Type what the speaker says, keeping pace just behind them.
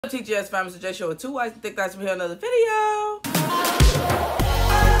TGS Family TJ Show with two wives and thick guys from here another video.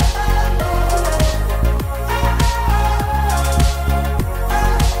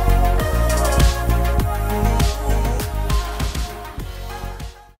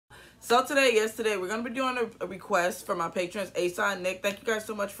 So yesterday, we're gonna be doing a request for my patrons, Asa and Nick. Thank you guys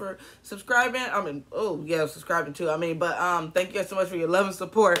so much for subscribing. Subscribing too. Thank you guys so much for your love and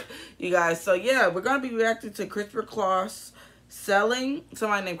support, you guys. So yeah, we're gonna be reacting to Christopher Cross selling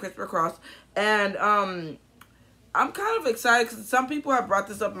somebody named Christopher Cross, and I'm kind of excited because some people have brought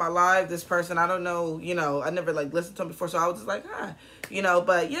this up in my live. This person, I don't know, I never listened to him before, so I was just like,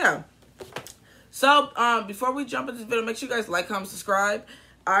 but yeah. So before we jump into this video, make sure you guys like, comment, subscribe.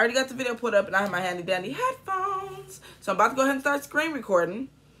 I already got the video put up and I have my handy dandy headphones. So I'm about to go ahead and start screen recording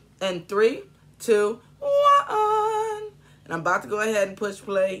in 3, 2, 1. And I'm about to go ahead and push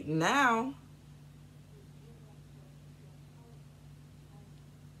play now.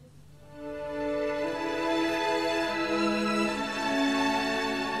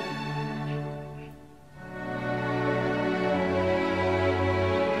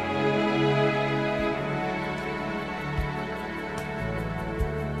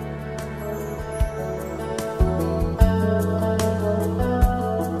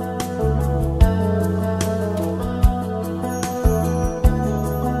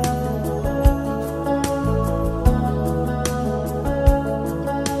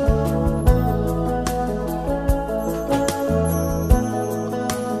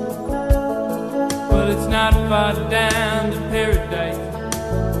 It's not far down to paradise,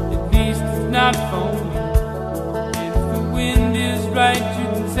 at least it's not for me. And if the wind is right, you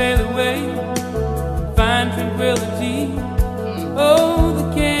can sail away and find tranquility. Oh,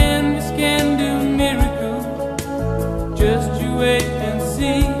 the canvas can do miracles, just you wait and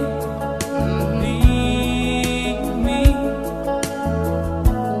see. Believe me,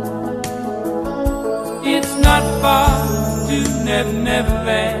 it's not far to Never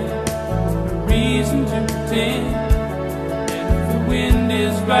Land. Reason to pretend, and if the wind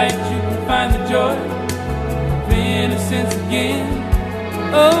is right, you can find the joy of innocence again.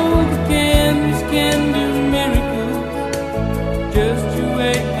 Oh, the canvas can do miracles, just you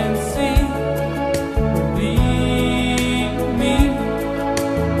wait and see. Believe me.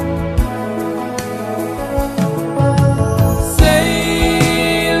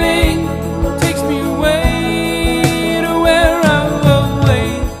 Sailing takes me away to where I've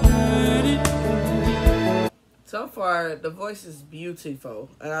always. So far, the voice is beautiful,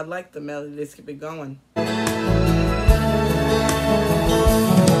 and I like the melody. Let's keep it going. Just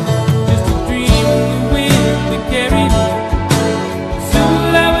a dream of the wind that carried me.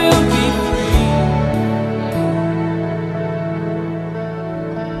 Soon I will be free.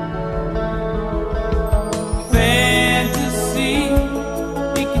 Fantasy,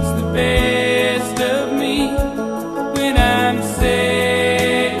 it gets the best of me when I'm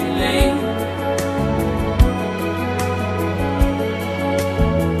sailing.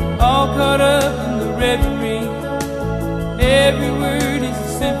 All caught up in the reverie. Every word is a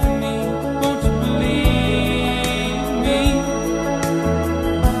symphony. Won't you believe me?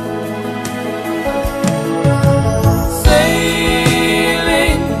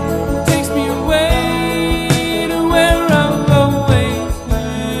 Sailing takes me away to where I've always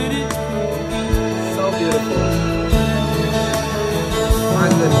heard it. So beautiful. My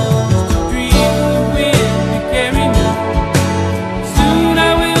goodness. Dream of the wind to carry me. Soon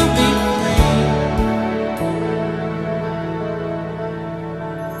I will be free.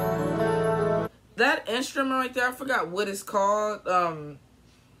 That instrument right there, I forgot what it's called.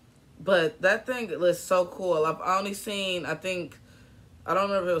 But that thing looks so cool. I've only seen, I don't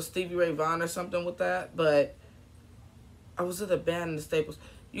remember if it was Stevie Ray Vaughan or something with that, but I was at a band in the Staples.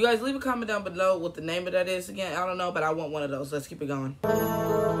 You guys leave a comment down below what the name of that is again. I don't know, but I want one of those. Let's keep it going.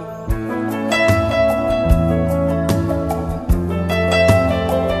 Well,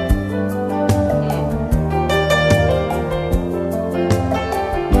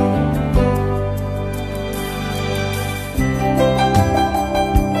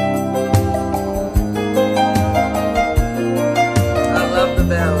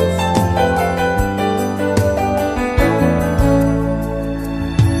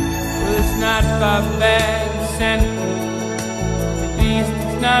 it's not far back to Santa Cruz, at least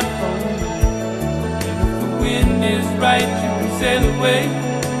it's not for me. And if the wind is right, you can sail away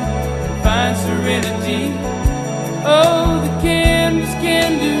and find serenity. Oh, the canvas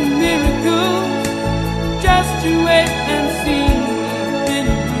can do miracles, just you wait and see. Then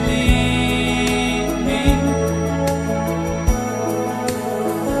believe me.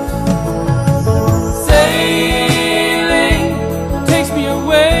 Sailing takes me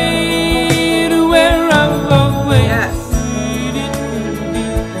away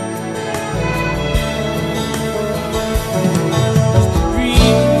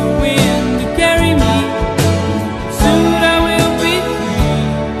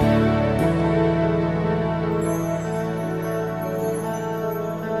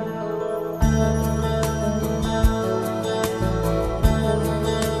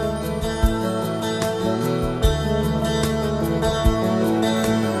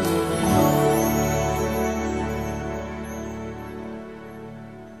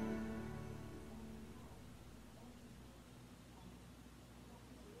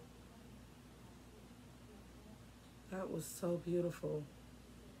was so beautiful.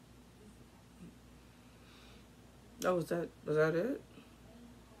 Oh, was that it?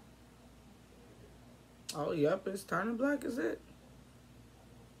 Oh, yep, it's turning black, is it?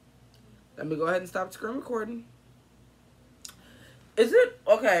 Let me go ahead and stop the screen recording. Is it?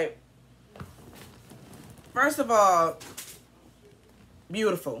 Okay. First of all,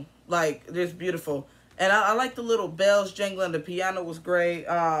 beautiful. Like, just beautiful. And I like the little bells jingling. The piano was great.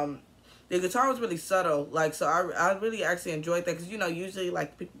 The guitar was really subtle. Like, so I really actually enjoyed that. Because, you know, usually,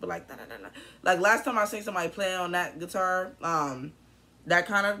 like, people be like, da-da-da-da. Like, last time I seen somebody play on that guitar, that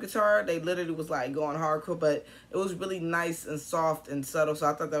kind of guitar, they literally was, like, going hardcore. But it was really nice and soft and subtle. So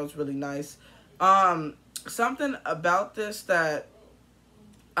I thought that was really nice. Something about this that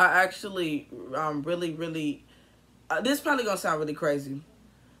I actually really... this is probably going to sound really crazy.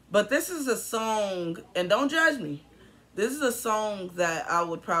 But this is a song, and don't judge me. This is a song that I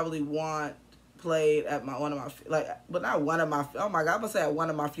would probably want played at one of my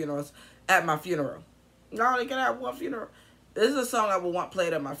funerals. At my funeral. No, they can have one funeral. This is a song I would want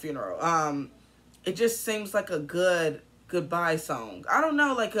played at my funeral. It just seems like a good goodbye song. I don't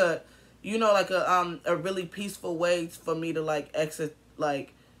know, like a really peaceful way for me to like exit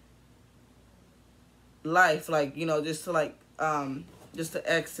like life, like, you know, just to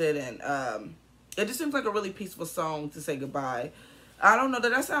exit, and it just seems like a really peaceful song to say goodbye. I don't know,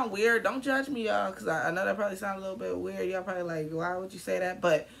 did that sound weird? Don't judge me, y'all, because I know that probably sounds a little bit weird. Y'all probably like, why would you say that?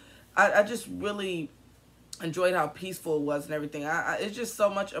 But I just really enjoyed how peaceful it was and everything. It's just so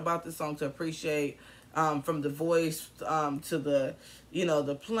much about this song to appreciate, from the voice to the, you know,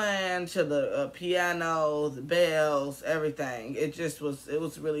 the plan, to the piano, the bells, everything. It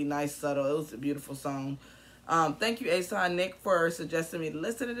was really nice, subtle. It was a beautiful song. Thank you, A-Sign Nick, for suggesting me to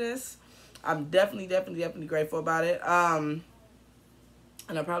listen to this. I'm definitely grateful about it.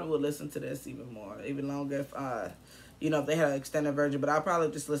 And I probably would listen to this even more, even longer if, you know, if they had an extended version. But I'll probably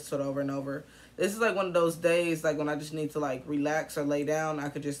just listen to it over and over. This is like one of those days, like when I just need to like relax or lay down. I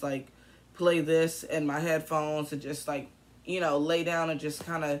could just like play this in my headphones and just like, you know, lay down and just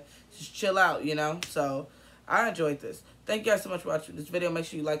kind of just chill out, you know. So I enjoyed this. Thank you guys so much for watching this video. Make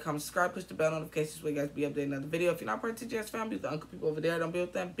sure you like, comment, subscribe, push the bell notifications so you guys be updated another video. If you're not part of TJ's family, be with the uncle people over there. Don't be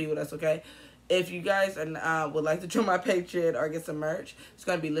with them. Be with us, okay? If you guys would like to join my Patreon or get some merch, it's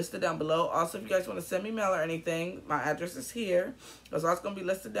going to be listed down below. Also, if you guys want to send me mail or anything, my address is here. It's also going to be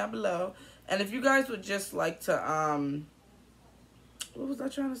listed down below. And if you guys would just like to, what was I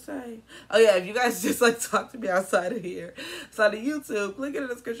trying to say? Oh, yeah, if you guys just like to talk to me outside of here, outside of YouTube, click in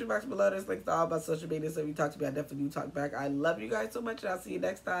the description box below. There's links to all my social media. So if you talk to me, I definitely do talk back. I love you guys so much, and I'll see you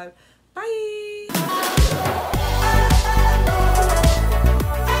next time. Bye!